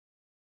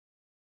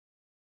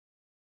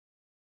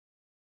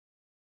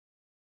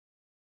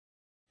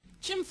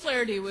Jim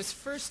Flaherty was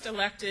first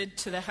elected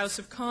to the House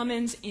of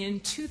Commons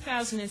in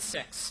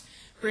 2006,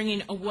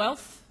 bringing a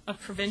wealth of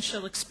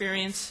provincial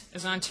experience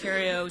as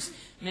Ontario's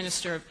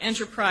Minister of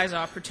Enterprise,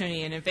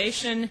 Opportunity and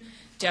Innovation,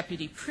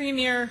 Deputy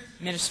Premier,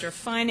 Minister of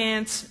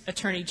Finance,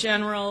 Attorney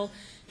General,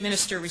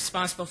 Minister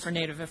responsible for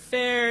Native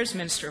Affairs,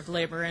 Minister of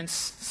Labour and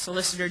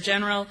Solicitor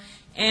General,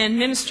 and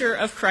Minister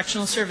of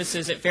Correctional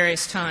Services at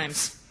various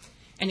times.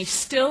 And he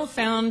still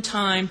found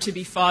time to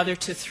be father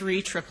to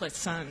 3 triplet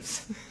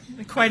sons.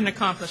 Quite an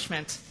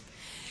accomplishment.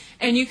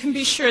 And you can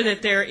be sure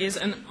that there is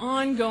an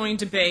ongoing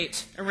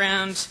debate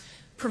around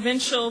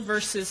provincial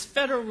versus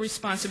federal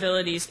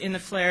responsibilities in the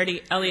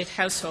Flaherty-Elliott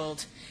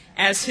household,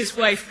 as his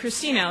wife,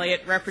 Christine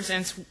Elliott,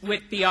 represents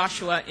Whitby,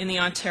 Oshawa in the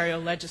Ontario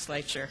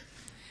legislature.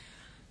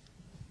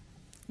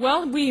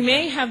 Well, we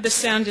may have the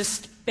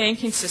soundest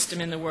banking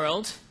system in the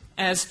world,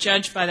 as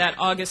judged by that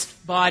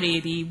august body,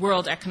 the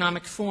World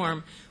Economic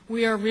Forum.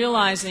 We are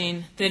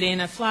realizing that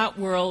in a flat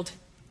world,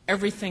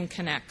 everything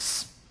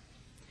connects.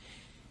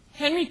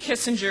 Henry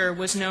Kissinger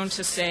was known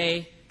to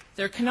say,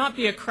 "There cannot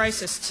be a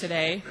crisis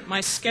today. My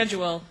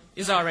schedule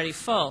is already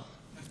full."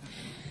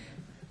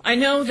 I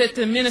know that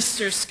the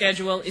minister's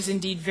schedule is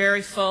indeed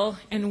very full,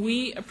 and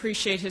we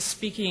appreciate his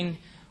speaking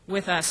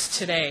with us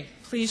today.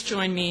 Please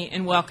join me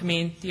in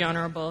welcoming the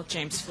Honourable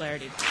James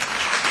Flaherty.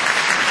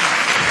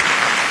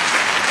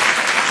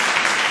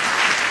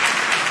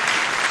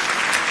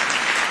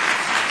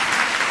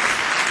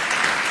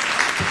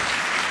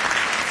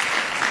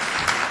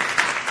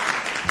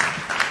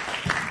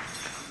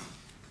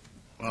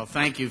 Well,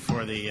 thank you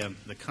for the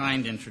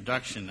kind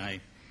introduction.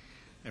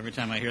 Every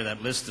time I hear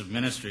that list of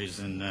ministries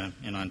in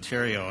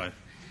Ontario,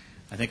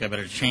 I think I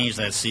better change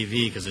that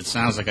CV because it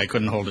sounds like I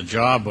couldn't hold a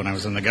job when I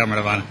was in the government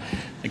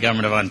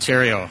of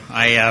Ontario.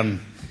 I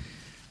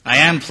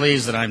am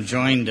pleased that I'm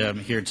joined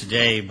here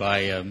today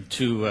by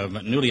 2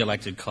 newly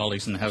elected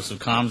colleagues in the House of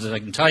Commons. As I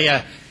can tell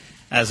you,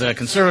 as a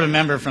Conservative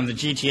member from the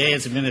GTA,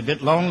 it's been a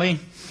bit lonely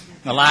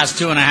the last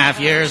 2.5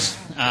 years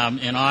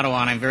in Ottawa,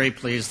 and I'm very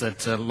pleased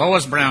that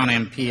Lois Brown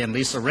MP and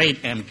Lisa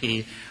Raitt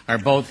MP are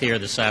both here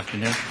this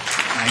afternoon.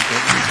 Thank you.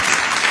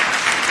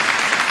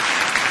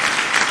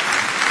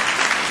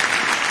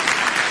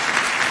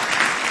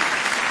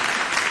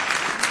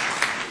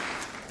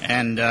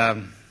 And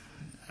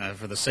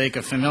for the sake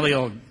of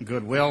familial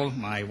goodwill,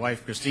 my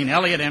wife, Christine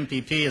Elliott,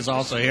 MPP, is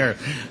also here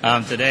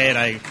today,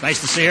 and nice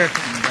to see her.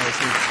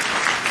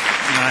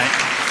 All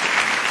right.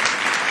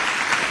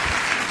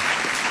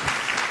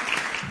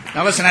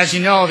 Now, listen, as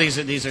you know,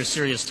 these are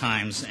serious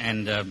times,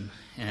 and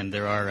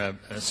there are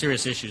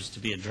serious issues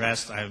to be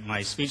addressed.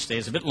 My speech today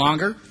is a bit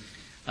longer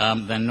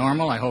than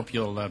normal. I hope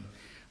you'll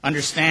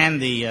understand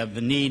the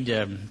need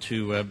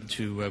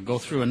to go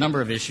through a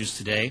number of issues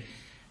today,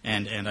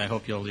 and I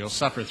hope you'll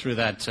suffer through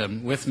that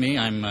with me.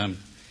 I'm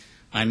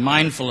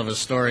mindful of a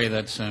story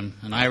that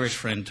an Irish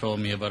friend told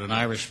me about an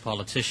Irish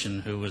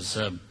politician who was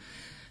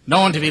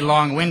known to be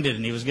long-winded,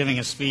 and he was giving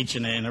a speech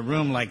in a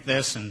room like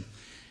this, and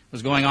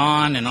was going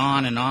on and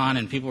on and on,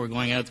 and people were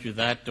going out through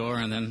that door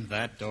and then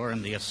that door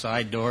and the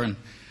side door and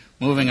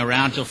moving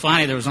around till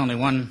finally there was only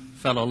one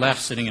fellow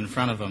left sitting in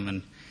front of him,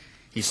 and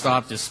he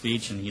stopped his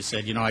speech and he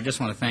said, "You know, I just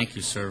want to thank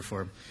you, sir,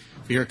 for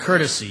your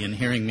courtesy in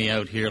hearing me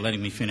out here,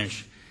 letting me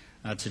finish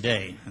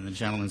today." And the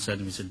gentleman said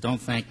to me, he said, "Don't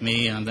thank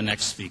me, I'm the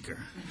next speaker."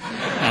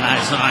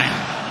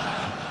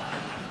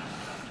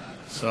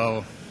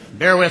 So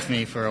bear with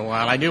me for a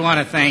while. I do want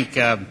to thank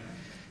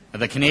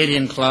the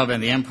Canadian Club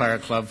and the Empire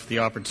Club for the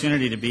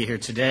opportunity to be here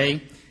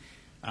today.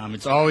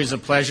 It's always a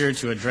pleasure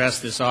to address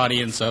this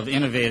audience of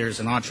innovators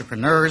and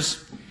entrepreneurs,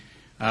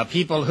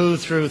 people who,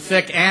 through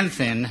thick and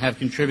thin, have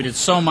contributed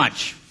so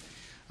much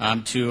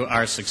to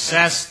our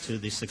success, to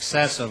the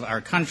success of our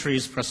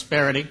country's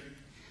prosperity.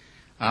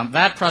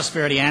 That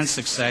prosperity and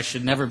success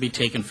should never be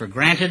taken for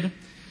granted.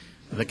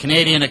 The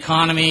Canadian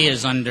economy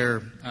is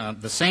under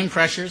the same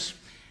pressures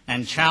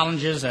and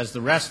challenges as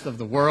the rest of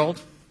the world.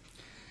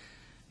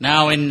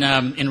 Now,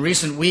 in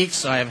recent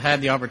weeks, I have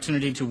had the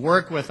opportunity to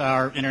work with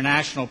our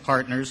international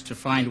partners to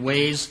find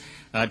ways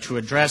to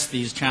address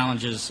these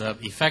challenges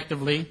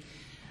effectively.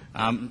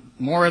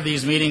 More of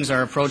these meetings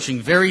are approaching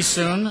very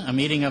soon. A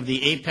meeting of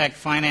the APEC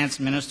finance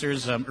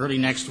ministers early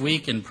next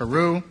week in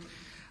Peru,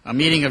 a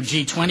meeting of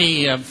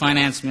G20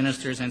 finance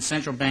ministers and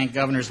central bank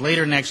governors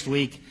later next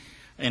week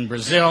in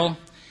Brazil,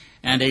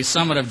 and a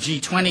summit of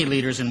G20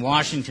 leaders in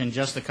Washington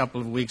just a couple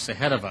of weeks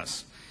ahead of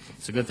us.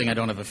 It's a good thing I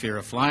don't have a fear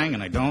of flying,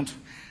 and I don't.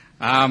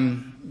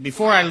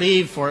 Before I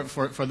leave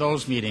for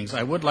those meetings,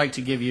 I would like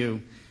to give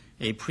you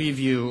a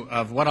preview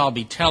of what I'll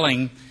be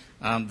telling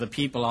the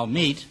people I'll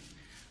meet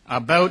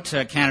about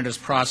Canada's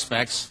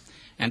prospects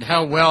and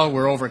how well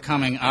we're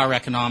overcoming our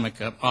economic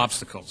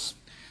obstacles.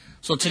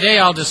 So today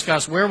I'll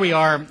discuss where we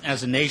are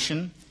as a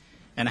nation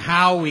and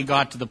how we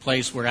got to the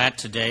place we're at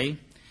today.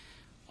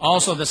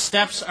 Also, the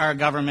steps our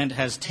government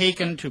has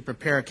taken to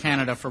prepare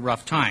Canada for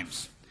rough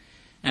times,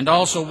 and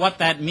also what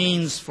that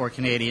means for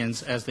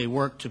Canadians as they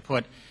work to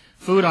put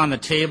food on the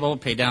table,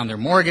 pay down their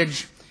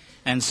mortgage,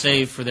 and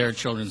save for their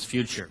children's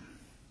future.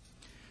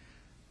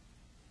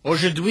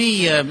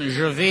 Aujourd'hui,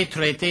 je vais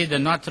traiter de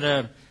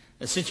notre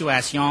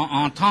situation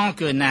en tant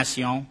que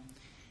nation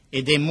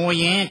et des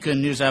moyens que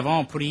nous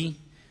avons pris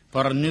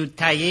pour nous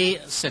tailler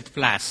cette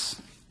place.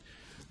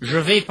 Je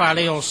vais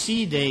parler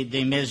aussi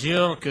des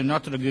mesures que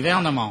notre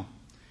gouvernement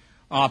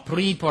a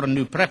prises pour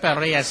nous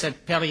préparer à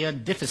cette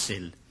période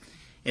difficile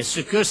et ce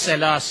que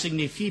cela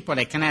signifie pour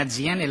les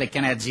Canadiennes et les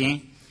Canadiens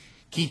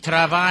qui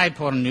travaillent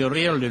pour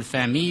nourrir leur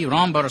famille,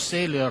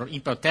 rembourser leur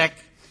hypothèque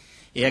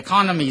et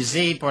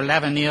économiser pour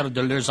l'avenir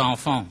de leurs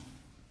enfants.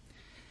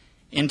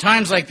 In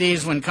times like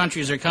these, when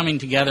countries are coming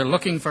together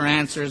looking for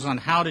answers on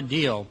how to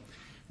deal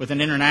with an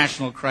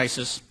international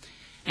crisis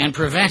and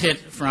prevent it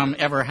from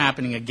ever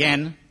happening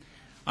again,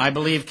 I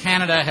believe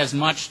Canada has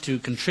much to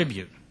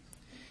contribute.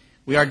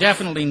 We are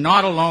definitely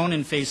not alone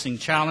in facing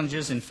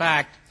challenges. In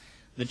fact,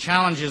 the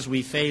challenges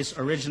we face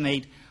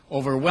originate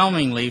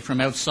overwhelmingly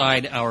from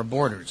outside our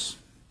borders.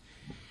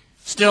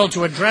 Still,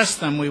 to address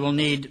them, we will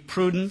need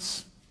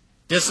prudence,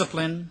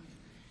 discipline,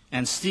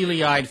 and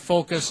steely-eyed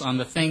focus on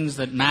the things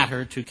that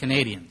matter to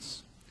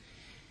Canadians.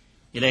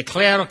 Il est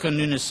clair que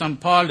nous ne sommes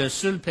pas le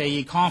seul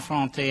pays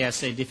confronté à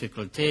ces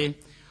difficultés.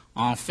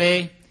 En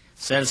fait,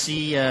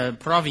 celles-ci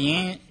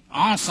proviennent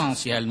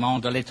essentiellement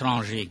de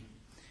l'étranger.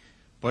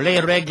 Pour les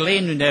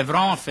régler, nous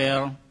devrons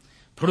faire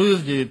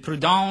preuve de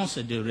prudence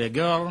et de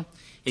rigueur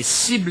et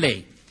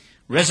cibler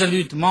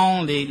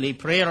résolument les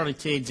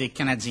priorités des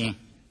Canadiens.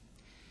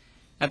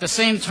 At the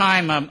same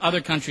time, other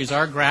countries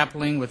are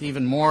grappling with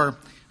even more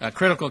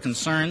critical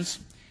concerns.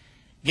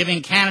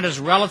 Given Canada's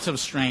relative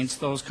strengths,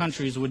 those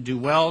countries would do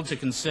well to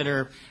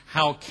consider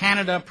how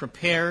Canada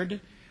prepared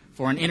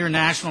for an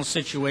international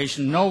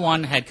situation no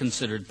one had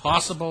considered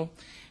possible,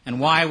 and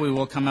why we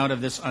will come out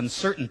of this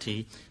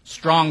uncertainty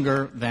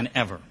stronger than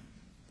ever.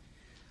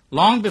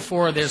 Long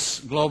before this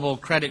global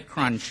credit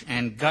crunch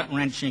and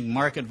gut-wrenching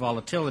market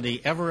volatility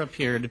ever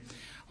appeared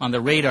on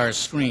the radar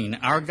screen,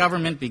 our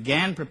government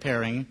began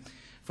preparing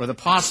for the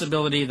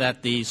possibility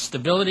that the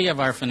stability of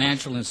our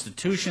financial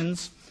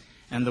institutions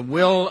and the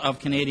will of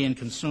Canadian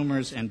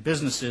consumers and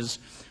businesses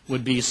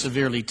would be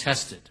severely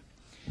tested.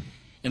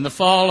 In the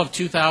fall of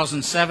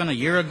 2007, a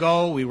year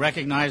ago, we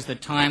recognized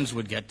that times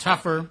would get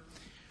tougher.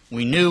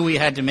 We knew we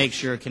had to make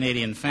sure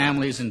Canadian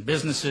families and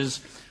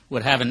businesses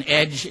would have an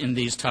edge in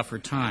these tougher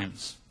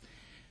times.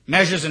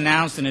 Measures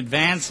announced in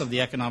advance of the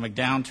economic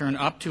downturn,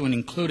 up to and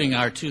including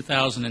our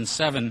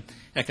 2007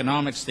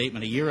 economic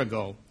statement a year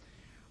ago,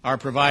 are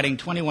providing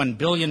 $21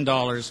 billion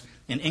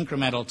in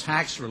incremental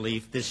tax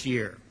relief this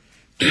year.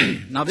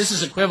 Now, this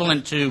is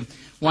equivalent to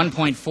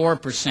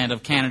 1.4%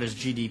 of Canada's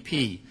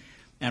GDP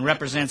and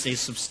represents a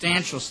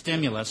substantial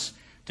stimulus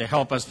to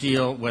help us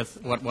deal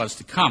with what was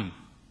to come.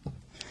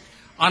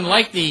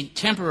 Unlike the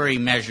temporary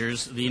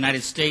measures the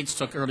United States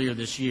took earlier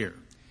this year,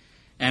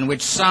 and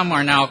which some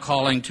are now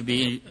calling to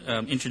be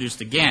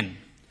introduced again,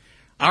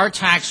 our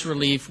tax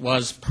relief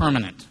was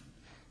permanent.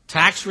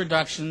 Tax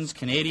reductions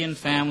Canadian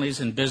families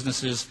and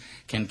businesses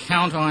can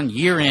count on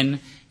year in,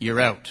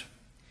 year out.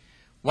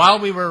 While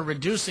we were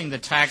reducing the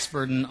tax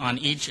burden on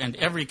each and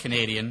every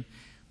Canadian,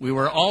 we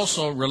were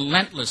also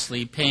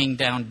relentlessly paying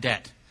down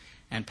debt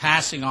and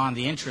passing on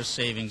the interest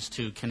savings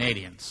to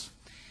Canadians.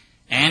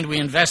 And we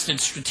invested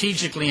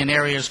strategically in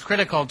areas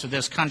critical to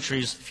this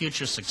country's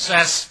future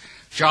success: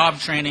 job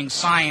training,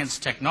 science,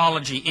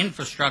 technology,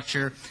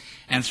 infrastructure,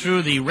 and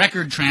through the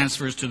record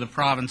transfers to the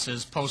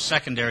province's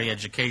post-secondary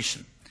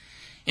education.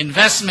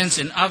 Investments,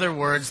 in other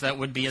words, that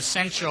would be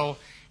essential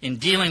in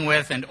dealing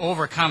with and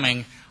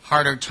overcoming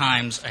harder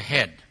times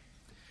ahead.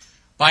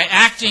 By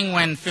acting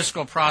when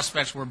fiscal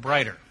prospects were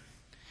brighter,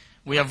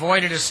 we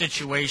avoided a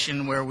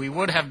situation where we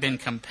would have been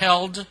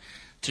compelled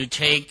to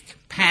take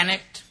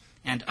panicked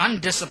and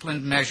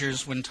undisciplined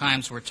measures when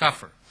times were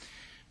tougher,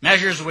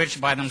 measures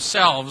which by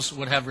themselves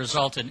would have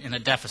resulted in a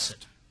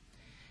deficit.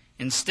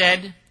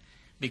 Instead,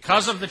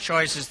 because of the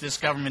choices this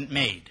government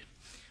made,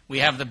 we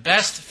have the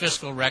best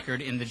fiscal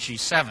record in the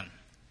G7.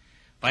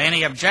 By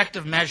any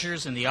objective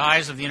measures in the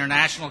eyes of the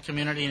international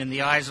community and in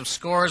the eyes of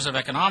scores of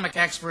economic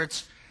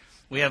experts,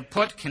 we have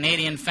put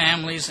Canadian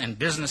families and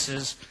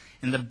businesses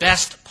in the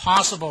best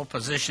possible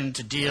position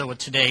to deal with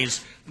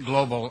today's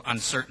global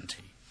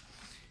uncertainty.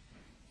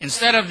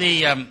 Instead of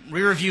the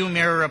rear-view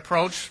mirror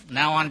approach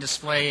now on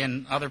display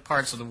in other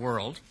parts of the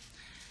world,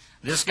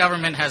 this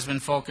government has been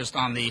focused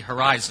on the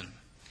horizon.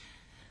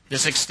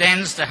 This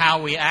extends to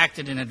how we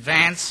acted in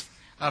advance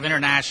of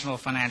international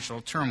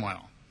financial turmoil.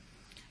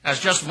 As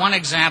just one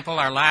example,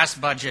 our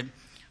last budget,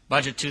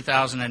 Budget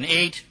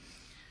 2008,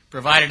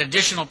 provided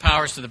additional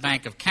powers to the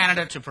Bank of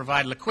Canada to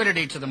provide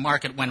liquidity to the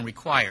market when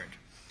required.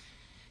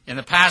 In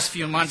the past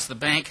few months, the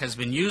bank has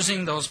been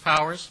using those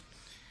powers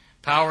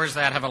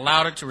that have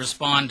allowed it to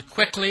respond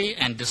quickly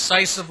and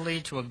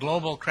decisively to a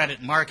global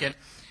credit market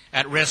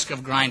at risk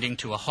of grinding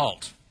to a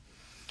halt.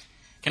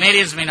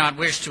 Canadians may not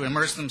wish to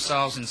immerse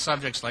themselves in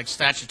subjects like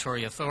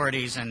statutory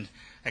authorities and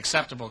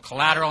acceptable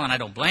collateral, and I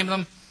don't blame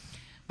them,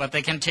 but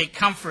they can take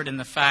comfort in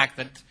the fact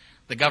that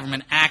the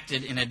government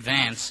acted in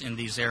advance in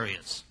these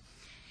areas.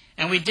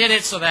 And we did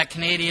it so that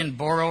Canadian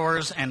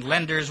borrowers and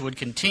lenders would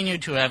continue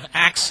to have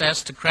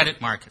access to credit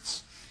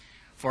markets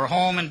for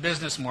home and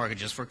business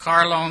mortgages, for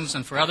car loans,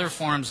 and for other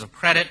forms of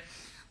credit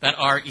that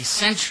are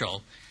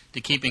essential to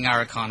keeping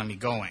our economy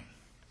going.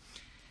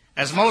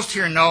 As most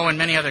here know, in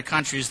many other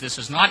countries, this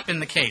has not been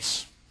the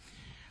case.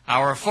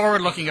 Our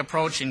forward-looking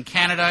approach in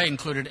Canada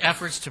included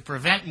efforts to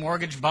prevent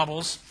mortgage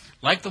bubbles,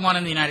 like the one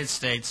in the United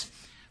States,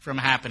 from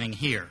happening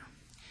here.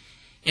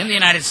 In the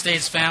United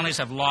States, families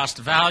have lost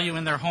value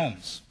in their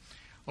homes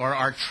or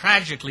are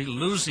tragically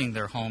losing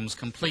their homes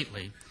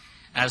completely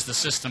as the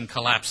system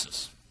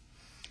collapses.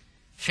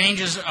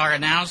 Changes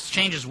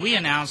we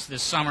announced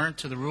this summer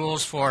to the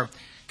rules for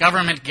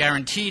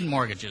government-guaranteed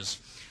mortgages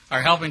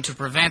are helping to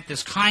prevent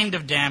this kind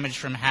of damage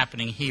from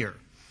happening here.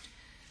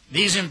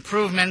 These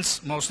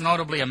improvements, most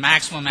notably a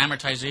maximum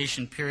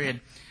amortization period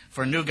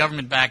for new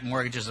government-backed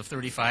mortgages of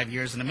 35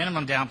 years and a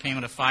minimum down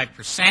payment of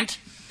 5%,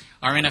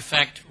 are in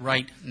effect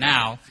right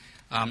now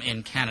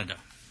in Canada.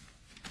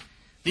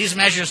 These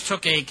measures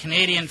took a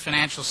Canadian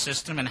financial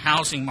system and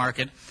housing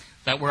market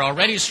that were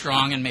already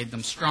strong and made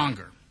them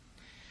stronger.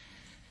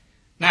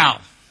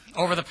 Now,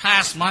 over the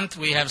past month,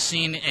 we have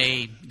seen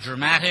a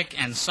dramatic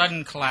and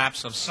sudden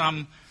collapse of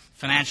some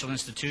financial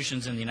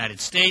institutions in the United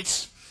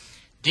States,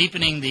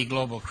 deepening the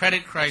global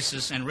credit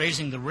crisis and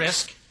raising the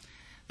risk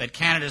that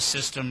Canada's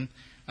system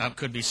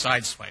could be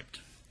sideswiped.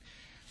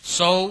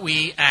 So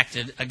we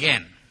acted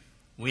again.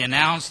 We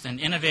announced an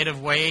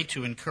innovative way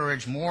to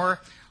encourage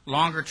more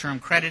longer-term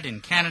credit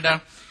in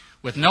Canada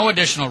with no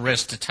additional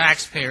risk to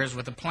taxpayers,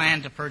 with a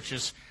plan to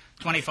purchase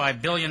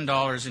 $25 billion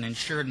in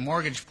insured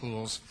mortgage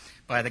pools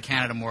by the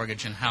Canada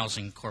Mortgage and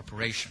Housing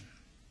Corporation.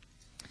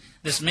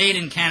 This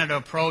made-in-Canada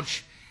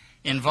approach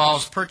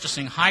involves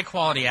purchasing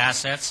high-quality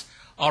assets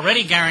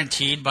already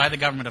guaranteed by the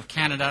Government of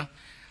Canada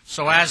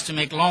so as to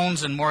make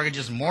loans and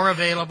mortgages more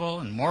available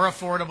and more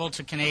affordable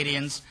to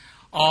Canadians,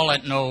 all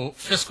at no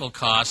fiscal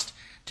cost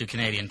to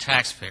Canadian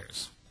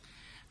taxpayers.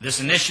 This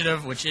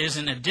initiative, which is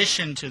in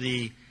addition to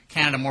the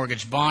Canada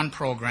Mortgage Bond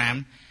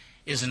Program,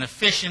 is an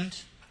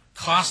efficient,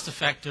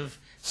 cost-effective,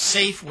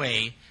 safe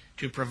way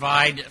to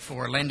provide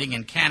for lending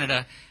in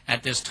Canada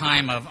at this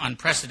time of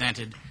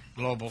unprecedented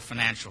global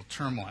financial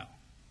turmoil.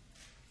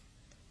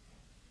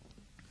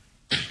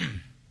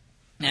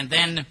 And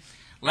then,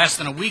 less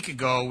than a week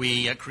ago,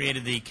 we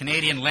created the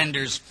Canadian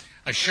Lenders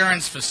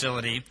Assurance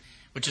Facility,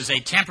 which is a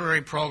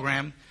temporary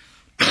program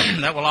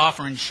that will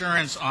offer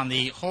insurance on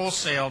the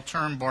wholesale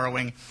term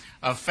borrowing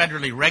of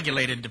federally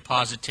regulated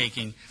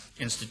deposit-taking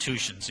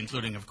institutions,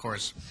 including, of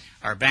course,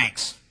 our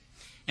banks.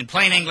 In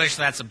plain English,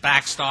 that's a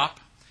backstop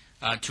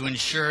to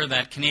ensure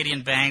that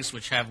Canadian banks,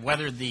 which have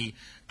weathered the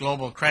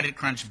global credit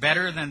crunch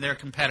better than their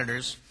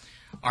competitors,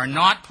 are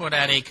not put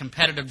at a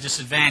competitive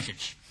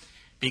disadvantage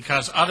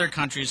because other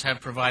countries have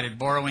provided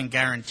borrowing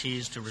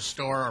guarantees to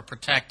restore or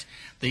protect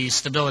the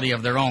stability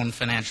of their own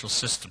financial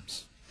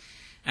systems.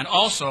 And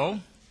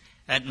also,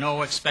 at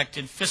no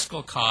expected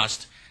fiscal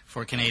cost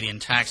for Canadian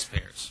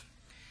taxpayers.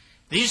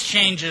 These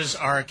changes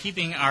are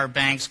keeping our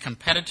banks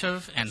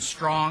competitive and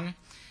strong,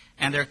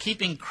 and they're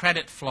keeping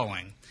credit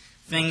flowing,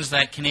 things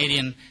that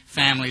Canadian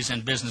families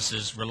and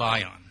businesses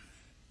rely on.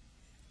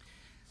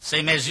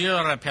 Ces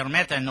mesures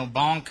permettent à nos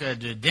banques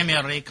de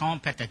demeurer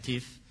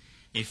compétitifs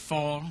et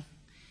forts,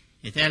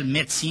 et elles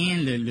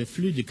maintiennent le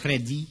flux de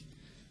crédit,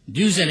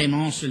 deux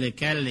éléments sur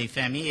lesquels les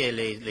familles et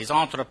les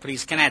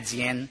entreprises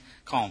canadiennes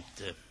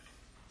comptent.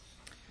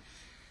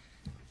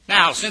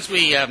 Now, since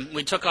we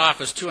took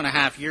office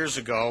 2.5 years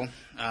ago,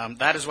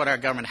 that is what our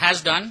government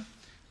has done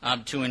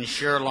to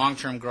ensure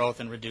long-term growth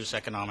and reduce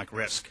economic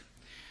risk.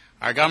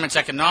 Our government's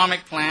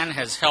economic plan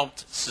has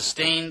helped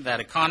sustain that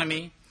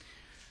economy.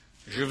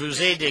 Je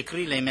vous ai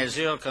décrit les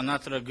mesures que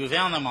notre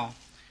gouvernement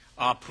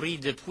a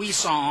prises depuis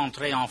son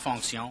entrée en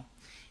fonction,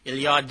 il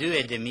y a 2 ans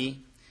et demi,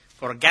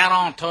 pour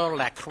garantir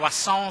la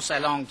croissance à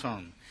long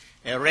terme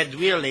et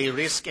réduire les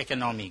risques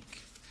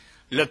économiques.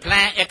 Le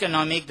plan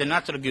économique de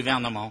notre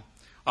gouvernement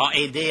a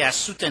aidé à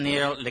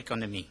soutenir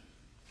l'économie.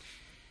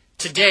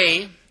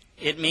 Today,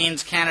 it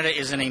means Canada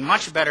is in a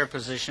much better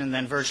position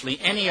than virtually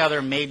any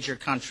other major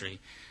country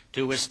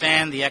to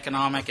withstand the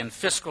economic and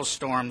fiscal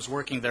storms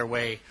working their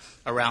way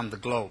around the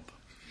globe.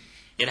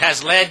 It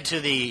has led to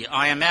the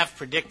IMF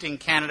predicting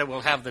Canada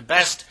will have the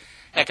best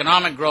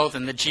economic growth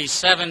in the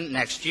G7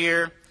 next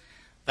year.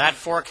 That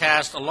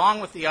forecast,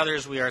 along with the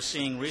others we are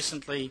seeing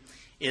recently,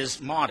 is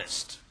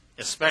modest,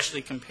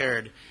 especially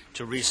compared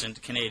to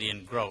recent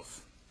Canadian growth.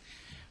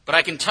 But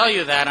I can tell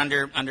you that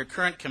under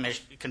current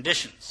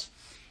conditions,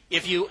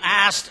 if you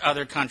asked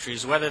other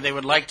countries whether they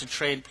would like to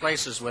trade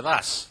places with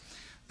us,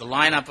 the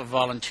lineup of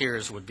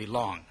volunteers would be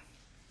long.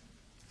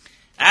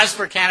 As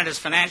for Canada's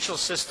financial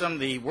system,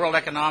 the World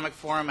Economic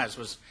Forum, as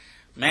was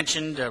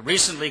mentioned,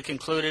 recently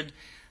concluded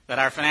that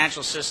our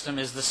financial system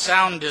is the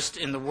soundest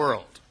in the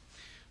world,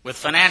 with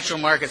financial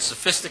market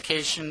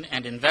sophistication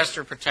and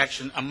investor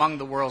protection among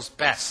the world's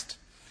best.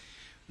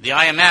 The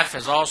IMF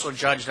has also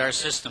judged our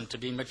system to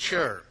be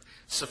mature,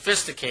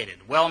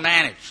 sophisticated,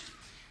 well-managed,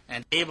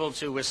 and able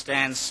to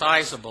withstand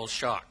sizable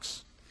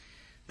shocks.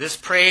 This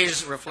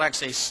praise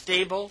reflects a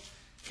stable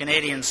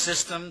Canadian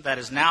system that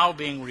is now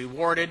being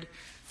rewarded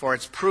for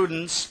its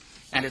prudence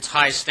and its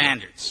high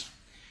standards.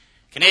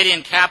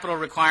 Canadian capital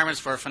requirements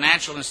for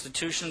financial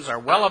institutions are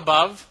well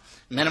above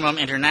minimum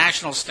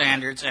international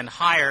standards and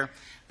higher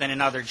than in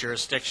other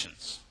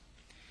jurisdictions.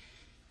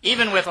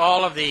 Even with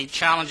all of the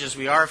challenges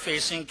we are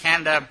facing,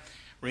 Canada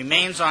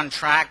remains on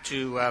track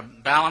to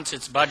balance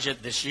its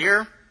budget this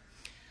year.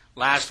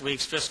 Last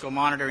week's Fiscal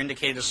Monitor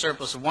indicated a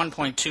surplus of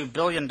 $1.2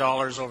 billion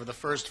over the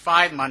first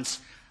 5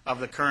 months of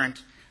the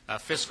current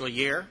fiscal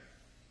year.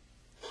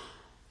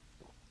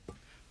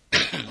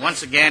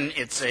 Once again,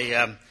 it's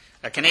a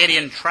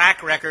Canadian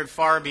track record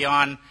far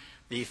beyond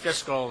the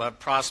fiscal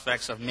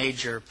prospects of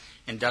major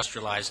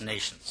industrialized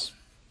nations.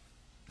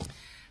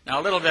 Now,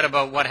 a little bit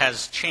about what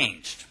has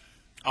changed.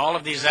 All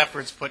of these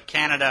efforts put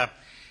Canada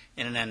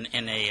in an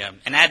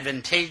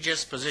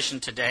advantageous position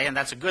today, and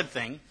that's a good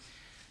thing,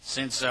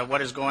 since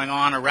what is going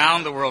on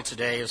around the world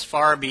today is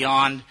far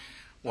beyond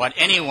what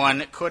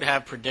anyone could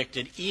have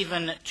predicted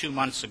even 2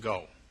 months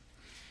ago.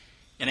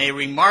 In a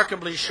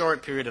remarkably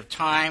short period of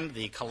time,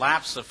 the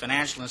collapse of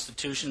financial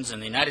institutions in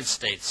the United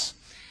States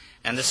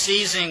and the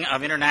seizing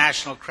of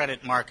international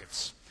credit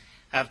markets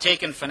have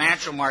taken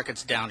financial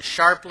markets down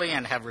sharply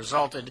and have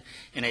resulted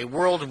in a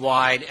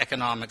worldwide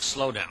economic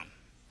slowdown.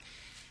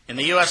 In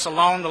the U.S.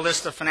 alone, the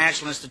list of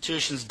financial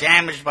institutions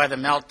damaged by the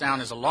meltdown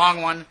is a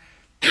long one.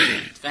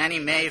 Fannie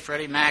Mae,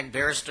 Freddie Mac,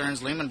 Bear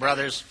Stearns, Lehman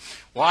Brothers,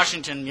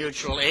 Washington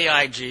Mutual,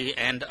 AIG,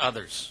 and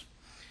others.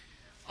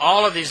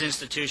 All of these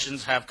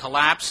institutions have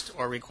collapsed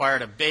or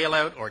required a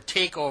bailout or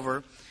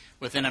takeover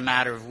within a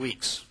matter of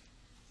weeks.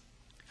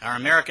 Our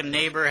American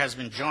neighbor has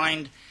been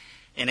joined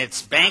in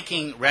its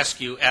banking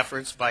rescue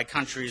efforts by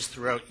countries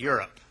throughout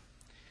Europe.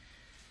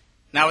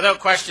 Now, without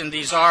question,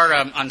 these are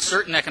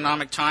uncertain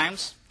economic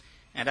times,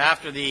 and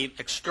after the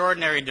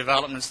extraordinary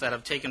developments that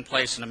have taken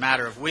place in a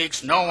matter of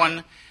weeks, no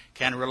one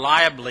can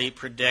reliably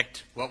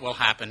predict what will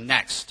happen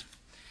next.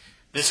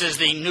 This is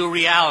the new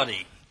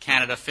reality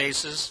Canada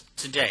faces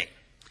today.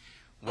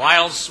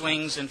 Wild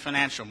swings in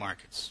financial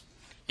markets,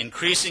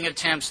 increasing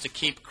attempts to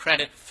keep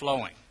credit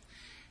flowing,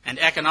 and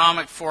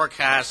economic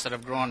forecasts that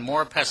have grown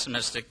more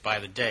pessimistic by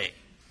the day.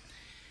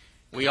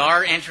 We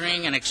are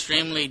entering an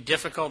extremely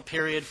difficult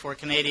period for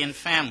Canadian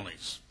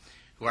families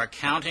who are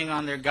counting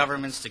on their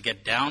governments to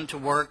get down to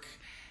work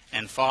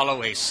and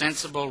follow a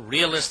sensible,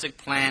 realistic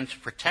plan to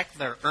protect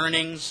their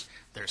earnings,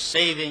 their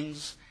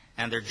savings,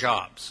 and their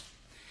jobs.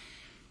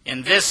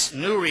 In this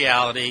new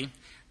reality,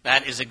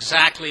 that is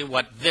exactly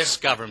what this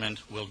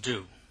government will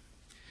do.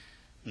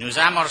 Nous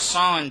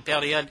amorçons une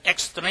période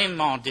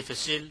extrêmement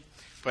difficile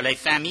pour les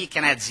familles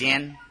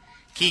canadiennes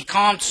qui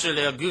comptent sur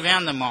leur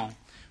gouvernement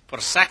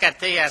pour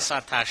s'acquitter à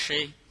sa tâche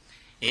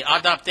et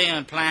adopter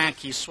un plan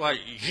qui soit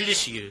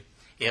judicieux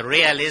et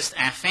réaliste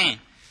afin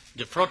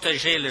de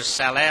protéger leurs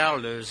salaires,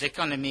 leurs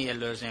économies et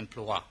leurs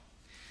emplois.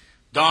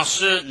 Dans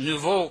ce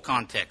nouveau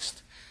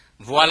contexte,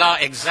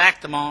 voilà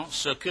exactement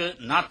ce que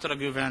notre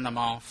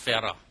gouvernement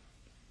fera.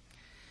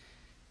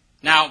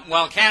 Now,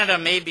 while Canada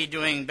may be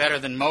doing better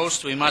than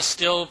most, we must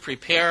still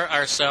prepare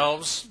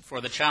ourselves for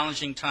the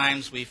challenging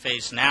times we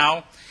face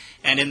now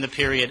and in the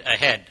period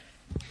ahead.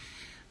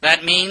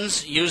 That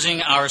means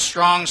using our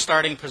strong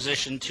starting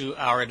position to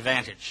our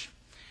advantage.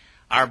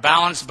 Our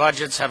balanced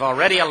budgets have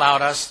already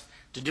allowed us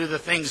to do the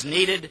things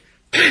needed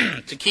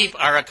to keep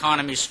our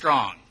economy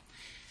strong.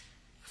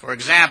 For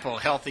example,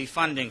 healthy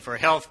funding for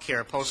health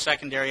care,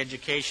 post-secondary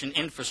education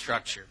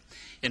infrastructure,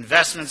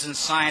 investments in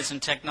science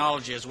and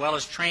technology, as well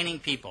as training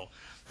people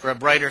for a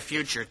brighter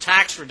future,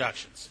 tax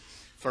reductions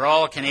for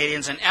all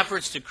Canadians, and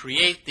efforts to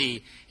create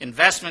the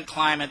investment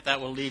climate that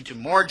will lead to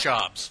more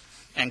jobs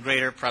and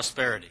greater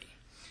prosperity.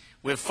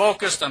 We've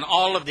focused on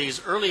all of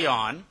these early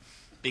on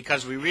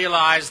because we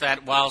realize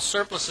that while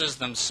surpluses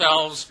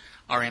themselves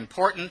are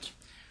important,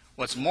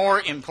 what's more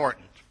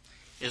important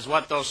is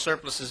what those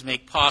surpluses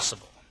make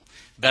possible,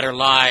 better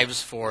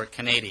lives for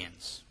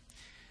Canadians.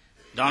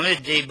 Dans le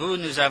début,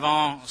 nous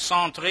avons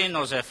centré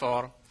nos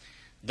efforts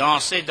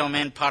dans ces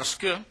domaines parce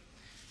que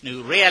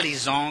nous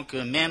réalisons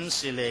que même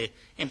s'il est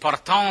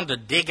important de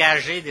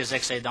dégager des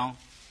excédents,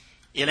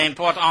 il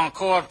importe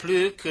encore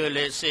plus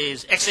que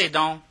ces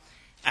excédents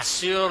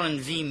assurent une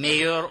vie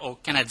meilleure aux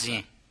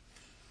Canadiens.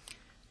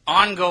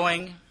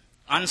 Ongoing,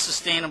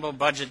 unsustainable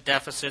budget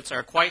deficits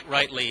are quite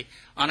rightly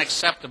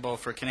unacceptable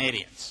for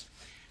Canadians.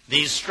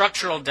 These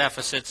structural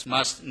deficits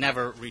must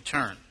never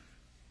return.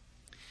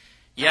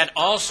 Yet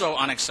also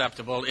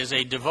unacceptable is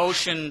a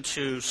devotion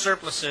to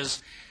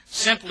surpluses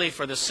simply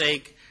for the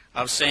sake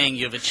of saying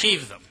you've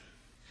achieved them.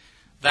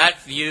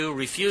 That view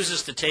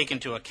refuses to take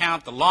into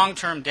account the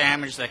long-term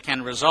damage that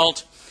can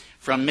result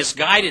from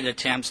misguided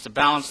attempts to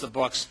balance the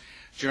books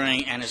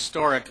during an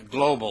historic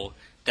global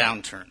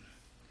downturn.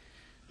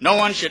 No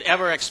one should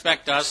ever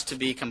expect us to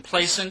be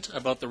complacent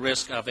about the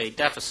risk of a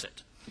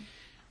deficit.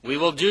 We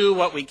will do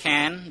what we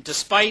can,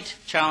 despite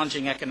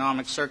challenging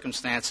economic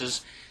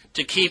circumstances,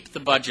 to keep the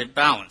budget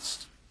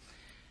balanced.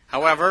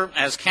 However,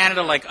 as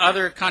Canada, like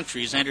other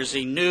countries, enters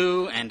a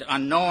new and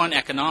unknown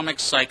economic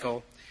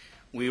cycle,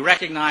 we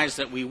recognize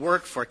that we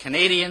work for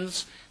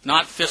Canadians,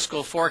 not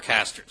fiscal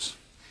forecasters.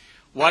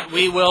 What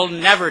we will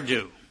never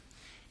do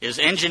is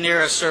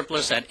engineer a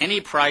surplus at any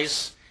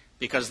price,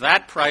 because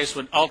that price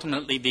would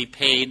ultimately be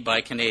paid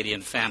by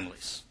Canadian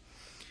families.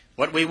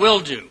 What we will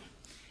do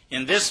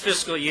in this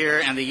fiscal year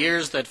and the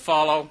years that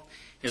follow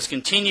is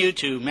continue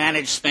to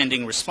manage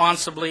spending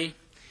responsibly.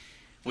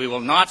 We will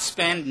not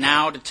spend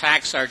now to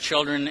tax our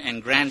children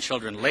and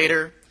grandchildren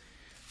later.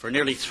 For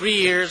nearly 3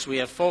 years, we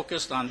have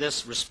focused on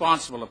this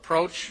responsible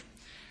approach.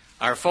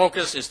 Our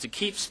focus is to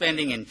keep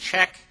spending in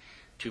check,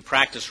 to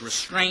practice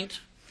restraint,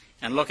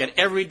 and look at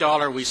every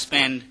dollar we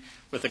spend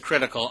with a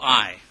critical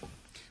eye.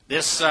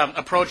 This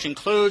approach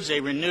includes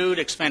a renewed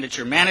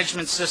expenditure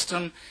management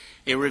system,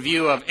 a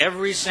review of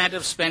every cent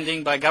of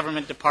spending by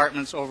government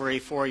departments over a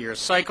 4-year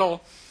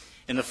cycle.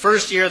 In the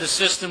first year of the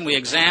system, we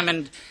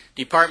examined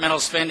departmental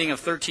spending of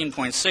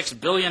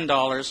 $13.6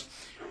 billion,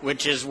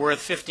 which is worth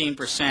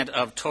 15%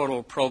 of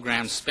total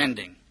program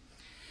spending.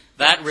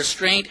 That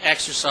restraint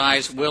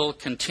exercise will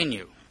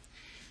continue,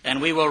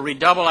 and we will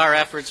redouble our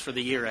efforts for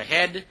the year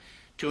ahead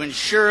to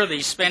ensure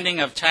the spending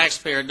of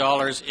taxpayer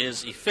dollars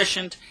is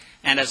efficient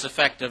and as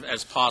effective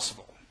as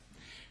possible.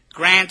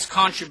 Grants,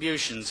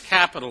 contributions,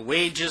 capital,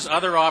 wages,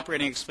 other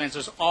operating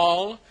expenses,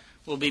 all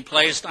will be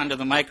placed under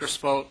the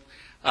microscope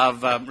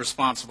of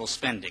responsible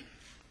spending.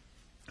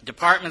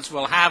 Departments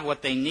will have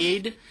what they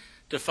need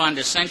to fund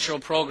essential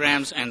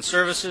programs and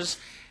services,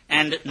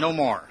 and no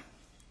more.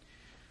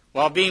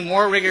 While being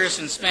more rigorous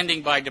in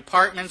spending by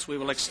departments, we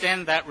will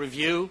extend that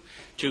review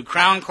to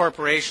Crown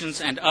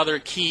corporations and other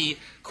key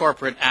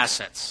corporate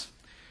assets.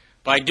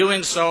 By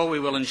doing so, we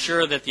will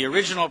ensure that the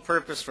original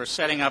purpose for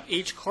setting up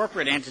each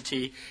corporate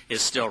entity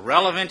is still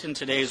relevant in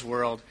today's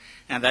world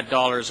and that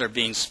dollars are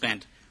being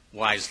spent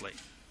wisely.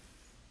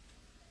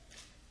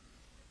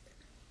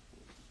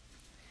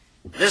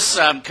 This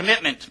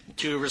commitment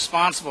to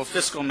responsible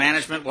fiscal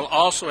management will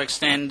also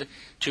extend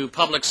to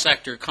public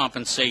sector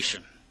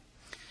compensation.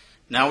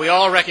 Now, we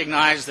all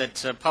recognize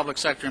that public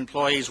sector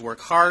employees work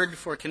hard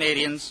for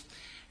Canadians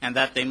and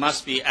that they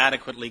must be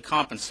adequately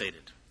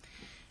compensated.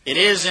 It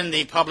is in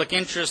the public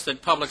interest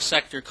that public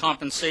sector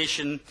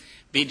compensation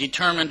be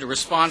determined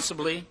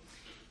responsibly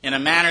in a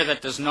manner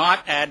that does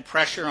not add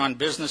pressure on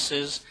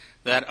businesses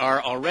that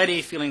are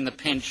already feeling the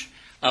pinch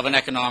of an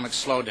economic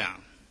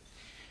slowdown.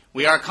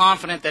 We are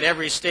confident that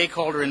every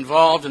stakeholder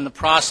involved in the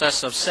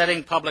process of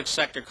setting public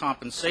sector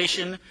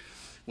compensation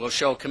will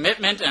show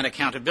commitment and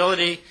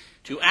accountability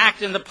to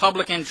act in the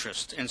public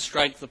interest and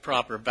strike the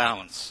proper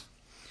balance.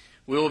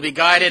 We will be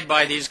guided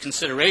by these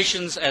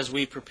considerations as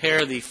we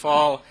prepare the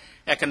fall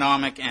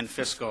economic and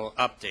fiscal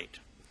update.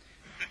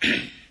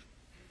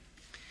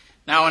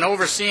 Now, in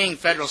overseeing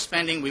federal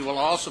spending, we will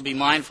also be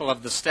mindful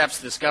of the steps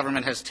this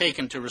government has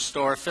taken to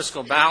restore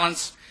fiscal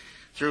balance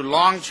through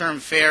long-term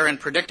fair and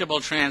predictable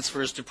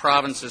transfers to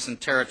provinces and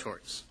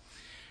territories.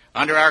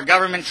 Under our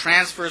government,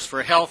 transfers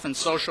for health and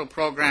social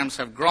programs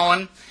have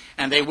grown,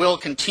 and they will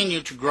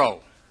continue to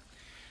grow.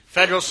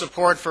 Federal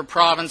support for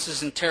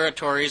provinces and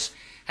territories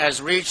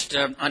has reached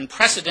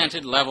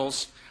unprecedented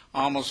levels,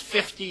 almost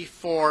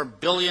 $54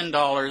 billion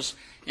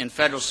in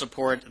federal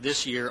support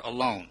this year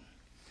alone.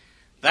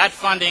 That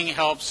funding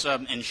helps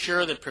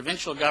ensure that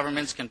provincial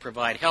governments can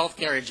provide health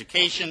care,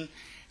 education,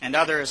 and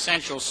other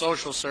essential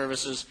social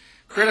services,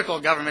 critical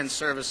government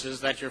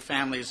services that your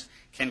families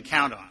can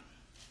count on.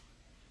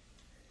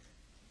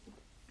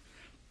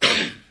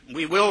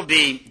 We will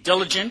be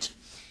diligent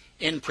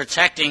in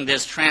protecting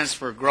this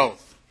transfer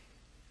growth.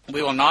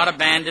 We will not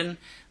abandon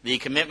the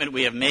commitment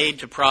we have made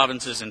to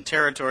provinces and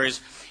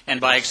territories,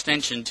 and by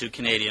extension to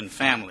Canadian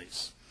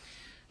families.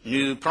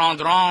 Nous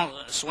prendrons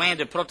soin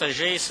de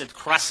protéger cette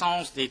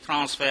croissance des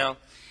transferts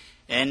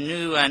et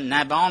nous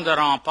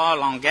n'abandonnerons pas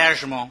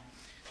l'engagement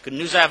que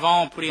nous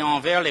avons pris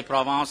envers les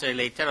provinces et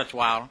les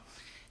territoires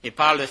et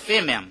par le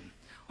fait même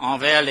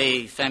envers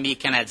les familles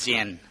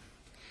canadiennes.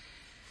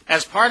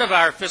 As part of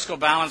our fiscal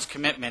balance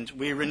commitment,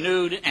 we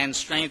renewed and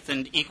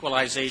strengthened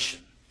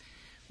equalization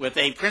with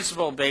a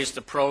principle-based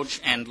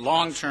approach and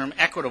long-term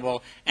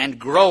equitable and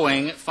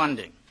growing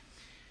funding.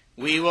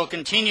 We will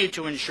continue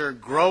to ensure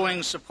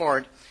growing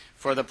support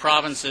for the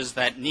provinces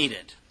that need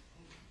it.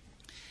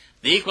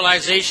 The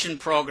equalization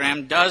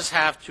program does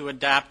have to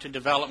adapt to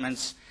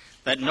developments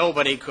that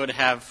nobody could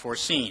have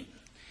foreseen.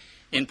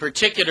 In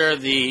particular,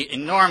 the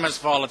enormous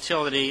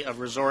volatility of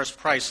resource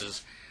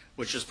prices,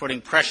 which is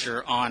putting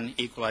pressure on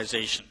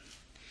equalization.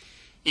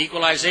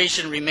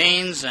 Equalization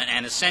remains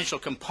an essential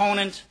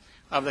component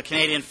of the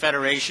Canadian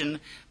Federation,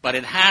 but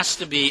it has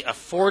to be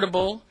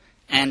affordable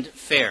and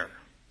fair.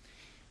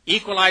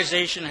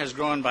 Equalization has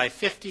grown by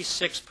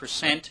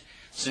 56%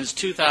 since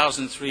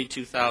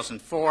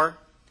 2003-2004.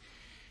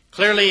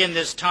 Clearly, in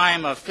this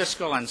time of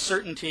fiscal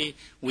uncertainty,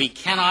 we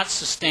cannot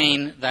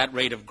sustain that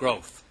rate of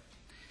growth.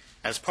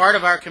 As part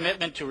of our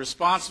commitment to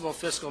responsible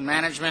fiscal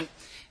management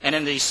and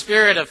in the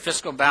spirit of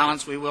fiscal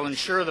balance, we will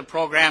ensure the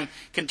program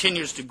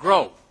continues to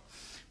grow.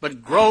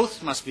 But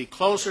growth must be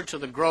closer to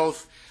the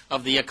growth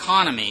of the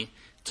economy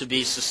to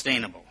be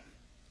sustainable.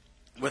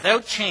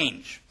 Without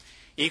change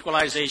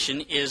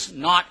equalization is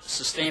not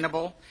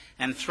sustainable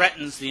and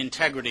threatens the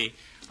integrity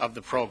of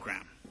the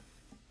program.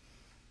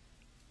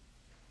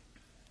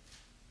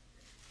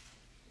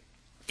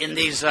 In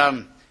these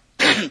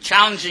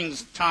challenging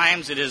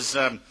times, it is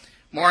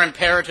more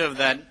imperative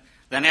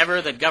than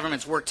ever that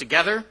governments work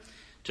together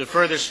to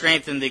further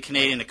strengthen the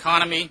Canadian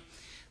economy.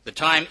 The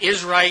time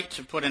is right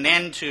to put an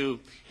end to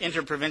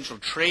interprovincial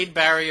trade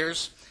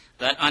barriers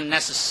that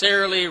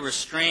unnecessarily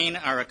restrain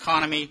our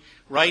economy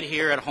right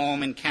here at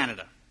home in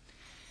Canada.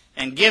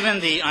 And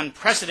given the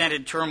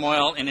unprecedented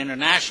turmoil in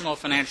international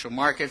financial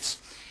markets,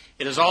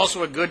 it is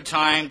also a good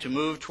time to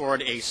move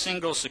toward a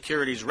single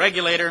securities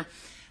regulator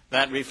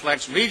that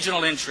reflects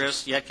regional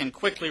interests, yet can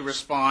quickly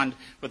respond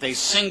with a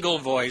single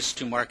voice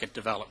to market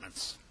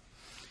developments.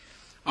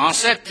 En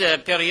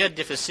cette période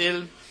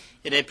difficile,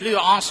 il est plus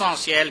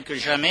essentiel que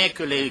jamais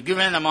que les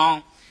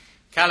gouvernements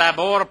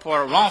collaborent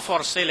pour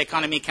renforcer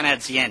l'économie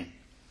canadienne.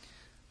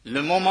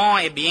 Le moment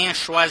est bien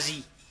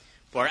choisi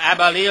pour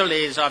abolir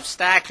les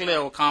obstacles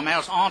au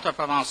commerce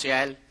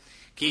interprovincial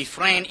qui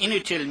freinent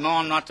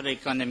inutilement notre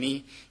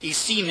économie,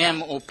 ici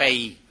même au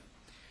pays.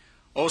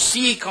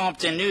 Aussi, compte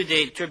tenu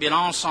des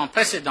turbulences sans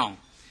précédent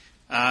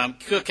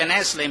que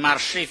connaissent les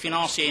marchés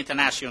financiers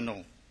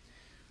internationaux,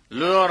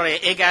 l'heure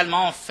est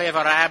également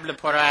favorable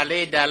pour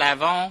aller de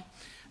l'avant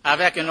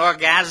avec un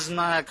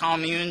organisme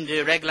commun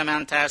de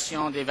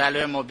réglementation des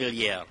valeurs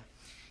mobilières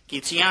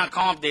qui tient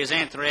compte des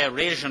intérêts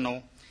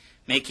régionaux,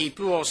 mais qui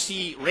peut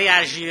aussi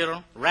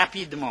réagir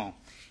rapidement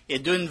et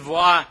d'une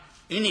voix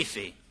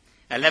unifiée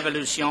à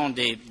l'évolution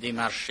des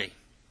marchés.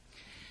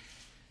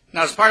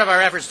 Now, as part of our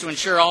efforts to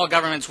ensure all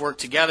governments work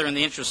together in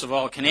the interests of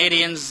all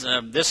Canadians,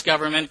 this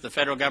government, the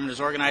federal government,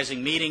 is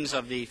organizing meetings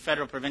of the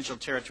federal, provincial,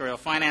 territorial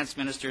finance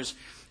ministers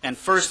and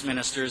first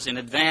ministers in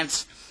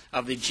advance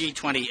of the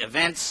G20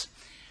 events.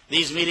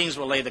 These meetings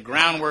will lay the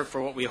groundwork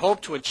for what we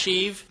hope to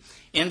achieve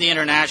in the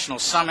international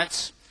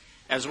summits,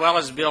 as well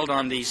as build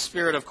on the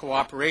spirit of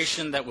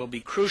cooperation that will be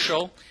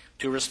crucial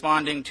to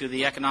responding to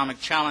the economic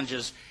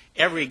challenges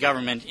every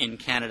government in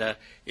Canada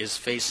is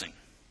facing.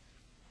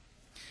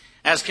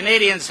 As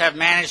Canadians have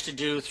managed to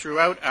do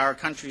throughout our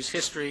country's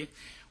history,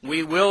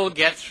 we will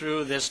get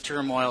through this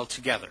turmoil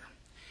together,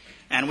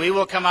 and we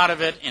will come out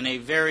of it in a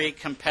very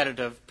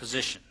competitive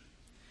position.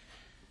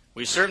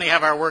 We certainly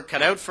have our work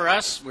cut out for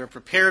us. We're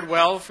prepared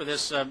well for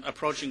this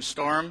approaching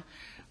storm,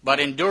 but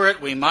endure it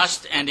we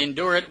must, and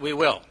endure it we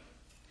will.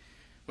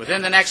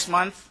 Within the next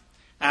month,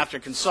 after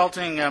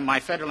consulting my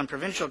federal and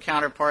provincial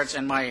counterparts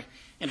and my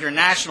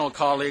international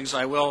colleagues,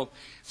 I will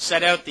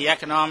set out the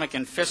economic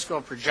and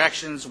fiscal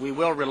projections we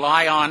will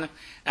rely on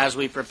as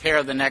we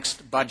prepare the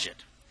next budget.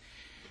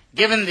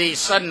 Given the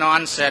sudden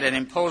onset and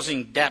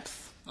imposing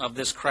depth of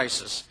this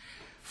crisis,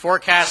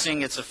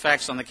 forecasting its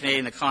effects on the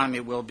Canadian economy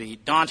will be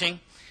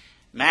daunting.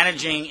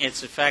 Managing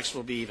its effects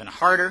will be even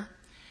harder.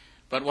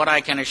 But what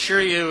I can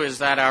assure you is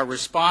that our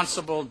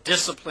responsible,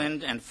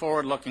 disciplined, and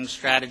forward-looking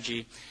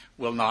strategy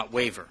will not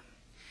waver.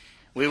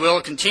 We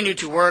will continue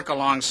to work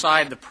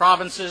alongside the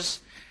provinces,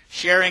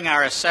 sharing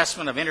our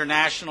assessment of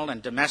international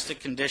and domestic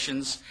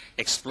conditions,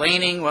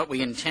 explaining what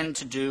we intend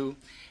to do,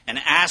 and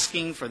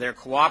asking for their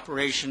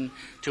cooperation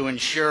to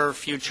ensure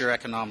future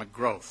economic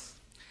growth.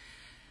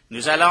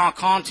 Nous allons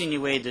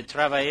continuer de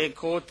travailler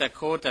côte à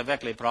côte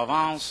avec les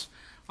provinces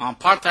en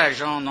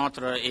partageant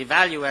notre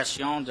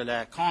évaluation de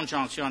la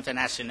conjoncture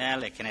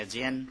internationale et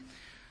canadienne,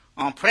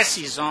 en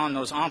précisant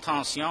nos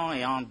intentions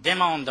et en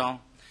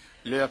demandant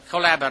leur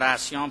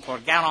collaboration pour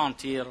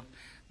garantir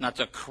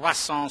notre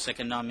croissance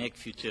économique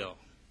future.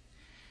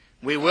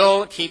 We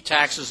will keep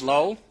taxes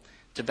low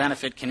to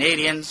benefit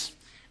Canadians.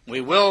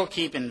 We will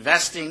keep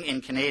investing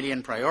in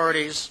Canadian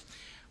priorities.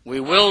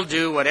 We will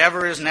do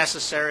whatever is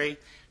necessary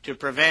to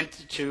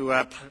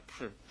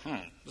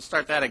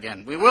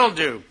We will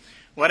do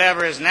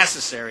whatever is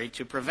necessary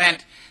to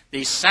prevent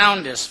the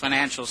soundest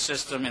financial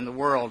system in the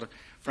world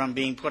from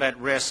being put at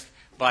risk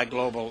by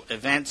global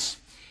events.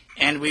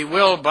 And we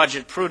will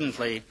budget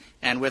prudently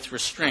and with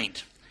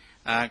restraint,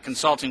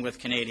 consulting with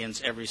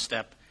Canadians every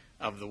step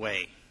of the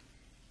way.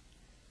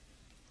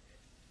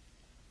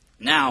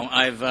 Now,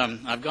 I've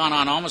gone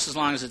on almost as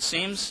long as it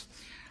seems.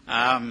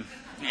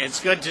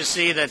 It's good to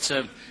see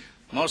that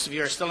most of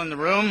you are still in the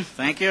room.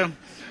 Thank you.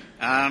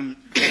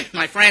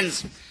 My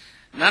friends,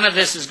 none of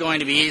this is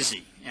going to be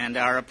easy, and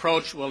our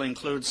approach will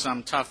include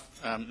some tough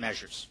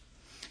measures.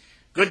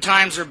 Good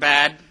times are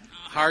bad.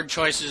 Hard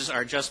choices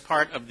are just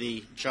part of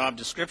the job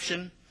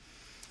description.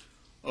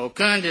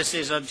 Aucun de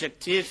ces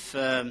objectifs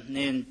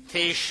n'est une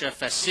tâche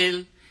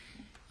facile,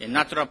 et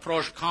notre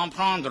approche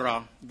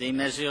comprendra des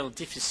mesures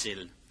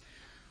difficiles.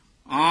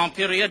 En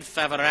période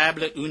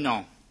favorable ou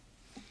non,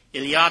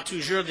 il y a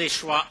toujours des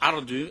choix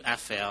ardus à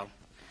faire,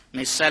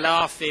 mais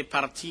cela fait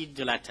partie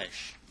de la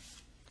tâche.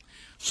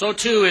 So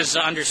too is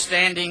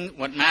understanding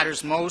what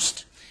matters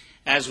most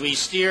as we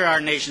steer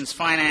our nation's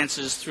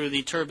finances through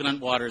the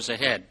turbulent waters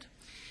ahead.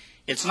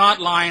 It's not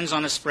lines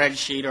on a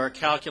spreadsheet or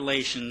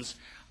calculations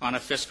on a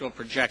fiscal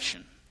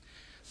projection.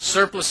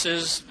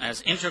 Surpluses,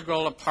 as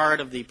integral a part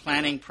of the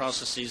planning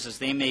processes as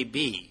they may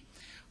be,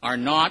 are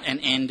not an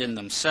end in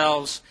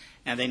themselves,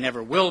 and they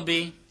never will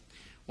be.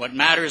 What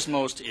matters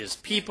most is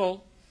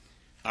people.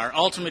 Our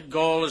ultimate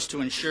goal is to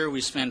ensure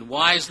we spend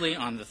wisely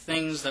on the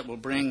things that will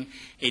bring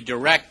a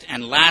direct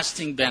and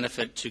lasting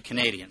benefit to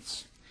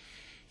Canadians.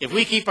 If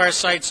we keep our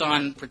sights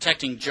on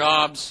protecting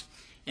jobs,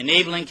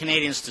 enabling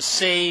Canadians to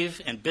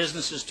save and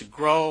businesses to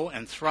grow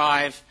and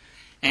thrive,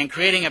 and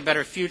creating a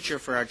better future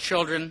for our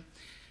children,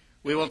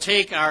 we will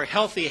take our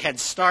healthy head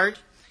start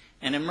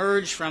and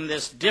emerge from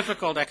this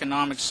difficult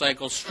economic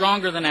cycle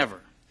stronger than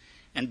ever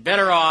and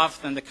better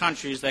off than the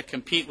countries that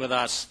compete with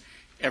us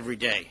every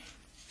day.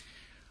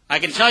 I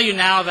can tell you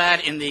now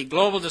that in the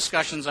global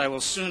discussions I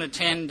will soon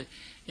attend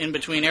in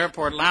between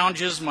airport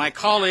lounges, my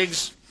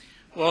colleagues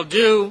will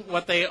do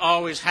what they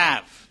always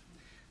have.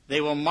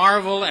 They will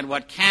marvel at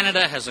what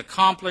Canada has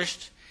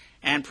accomplished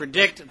and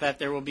predict that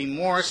there will be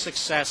more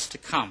success to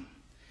come.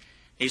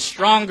 A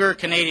stronger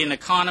Canadian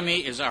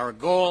economy is our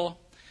goal.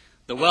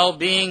 The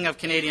well-being of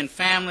Canadian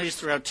families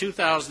throughout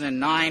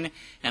 2009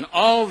 and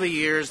all the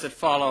years that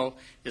follow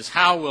is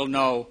how we'll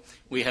know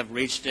we have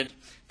reached it.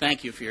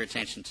 Thank you for your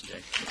attention today.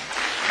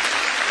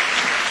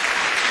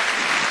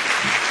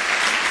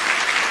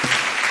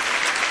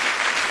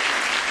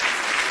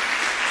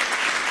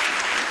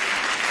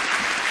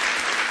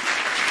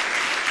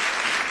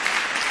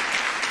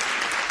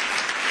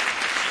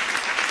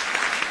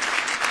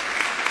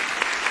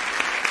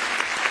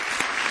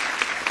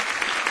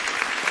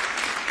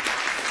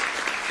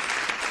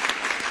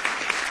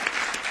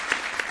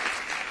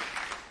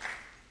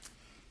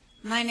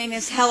 My name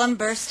is Helen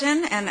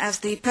Burston, and as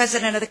the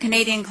president of the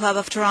Canadian Club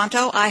of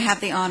Toronto, I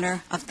have the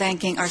honor of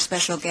thanking our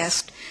special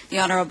guest, the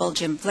Honourable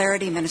Jim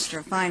Flaherty, Minister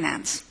of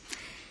Finance.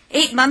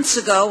 8 months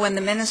ago, when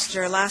the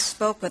minister last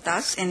spoke with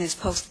us in his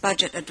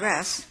post-budget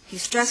address, he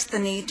stressed the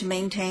need to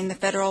maintain the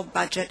federal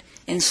budget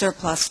in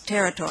surplus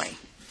territory.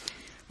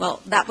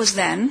 Well, that was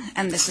then,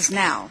 and this is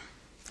now.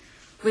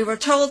 We were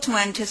told to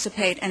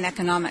anticipate an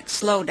economic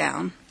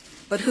slowdown,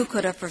 but who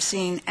could have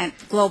foreseen a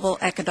global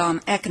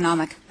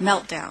economic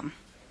meltdown?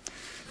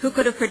 Who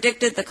could have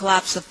predicted the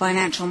collapse of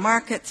financial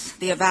markets,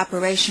 the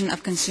evaporation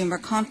of consumer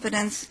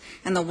confidence,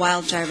 and the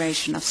wild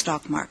gyration of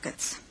stock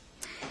markets?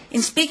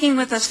 In speaking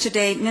with us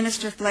today,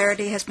 Minister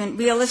Flaherty has been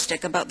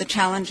realistic about the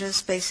challenges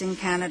facing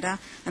Canada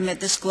amid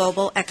this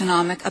global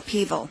economic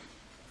upheaval.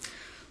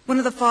 One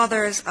of the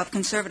fathers of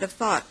conservative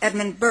thought,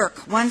 Edmund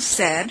Burke, once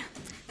said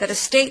that a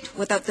state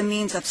without the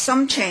means of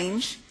some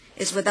change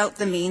is without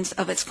the means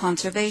of its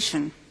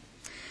conservation.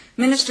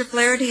 Minister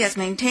Flaherty has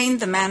maintained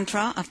the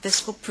mantra of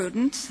fiscal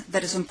prudence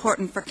that is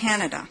important for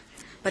Canada,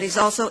 but he's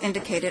also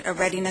indicated a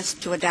readiness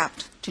to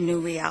adapt to new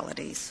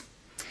realities.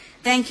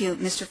 Thank you,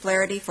 Mr.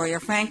 Flaherty, for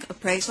your frank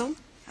appraisal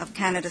of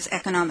Canada's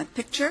economic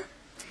picture,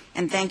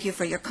 and thank you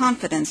for your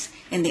confidence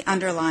in the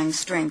underlying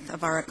strength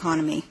of our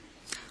economy.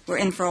 We're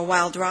in for a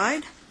wild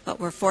ride, but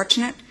we're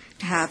fortunate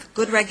to have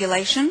good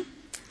regulation,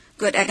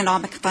 good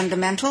economic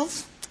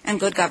fundamentals, and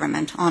good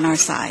government on our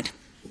side.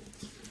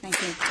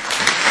 Thank you.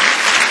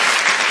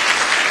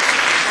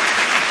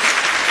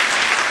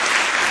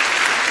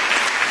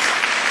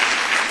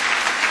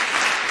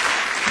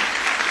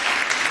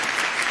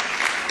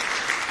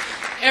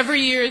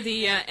 Every year,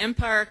 the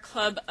Empire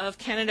Club of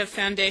Canada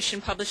Foundation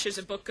publishes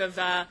a book of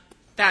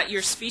that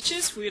year's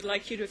speeches. We would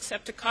like you to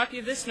accept a copy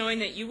of this, knowing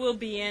that you will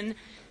be in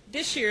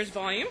this year's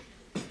volume.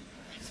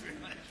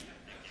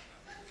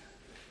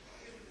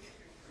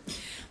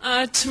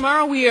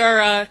 Tomorrow we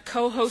are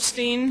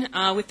co-hosting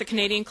with the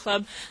Canadian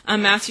Club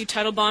Matthew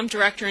Teitelbaum,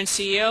 Director and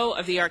CEO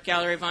of the Art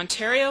Gallery of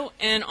Ontario,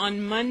 and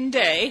on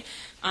Monday,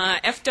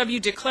 F.W.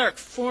 de Klerk,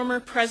 former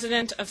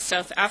President of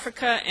South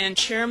Africa and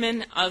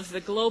Chairman of the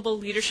Global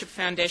Leadership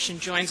Foundation,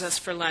 joins us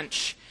for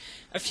lunch.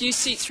 A few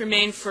seats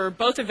remain for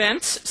both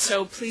events,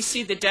 so please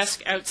see the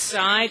desk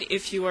outside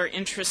if you are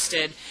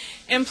interested.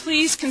 And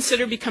please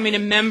consider becoming a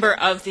member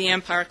of the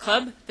Empire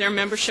Club. There are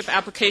membership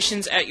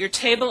applications at your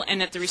table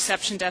and at the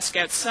reception desk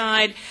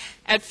outside.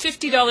 At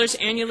 $50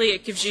 annually,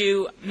 it gives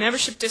you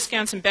membership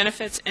discounts and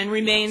benefits and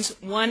remains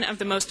one of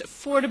the most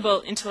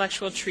affordable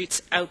intellectual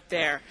treats out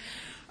there.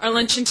 Our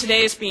luncheon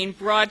today is being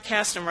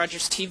broadcast on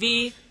Rogers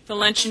TV. The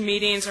luncheon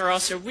meetings are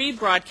also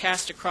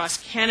rebroadcast across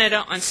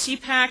Canada on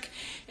CPAC,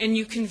 and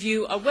you can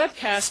view a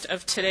webcast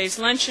of today's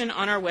luncheon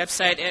on our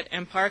website at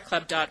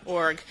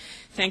empireclub.org.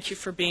 Thank you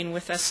for being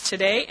with us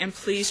today, and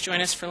please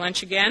join us for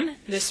lunch again.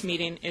 This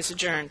meeting is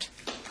adjourned.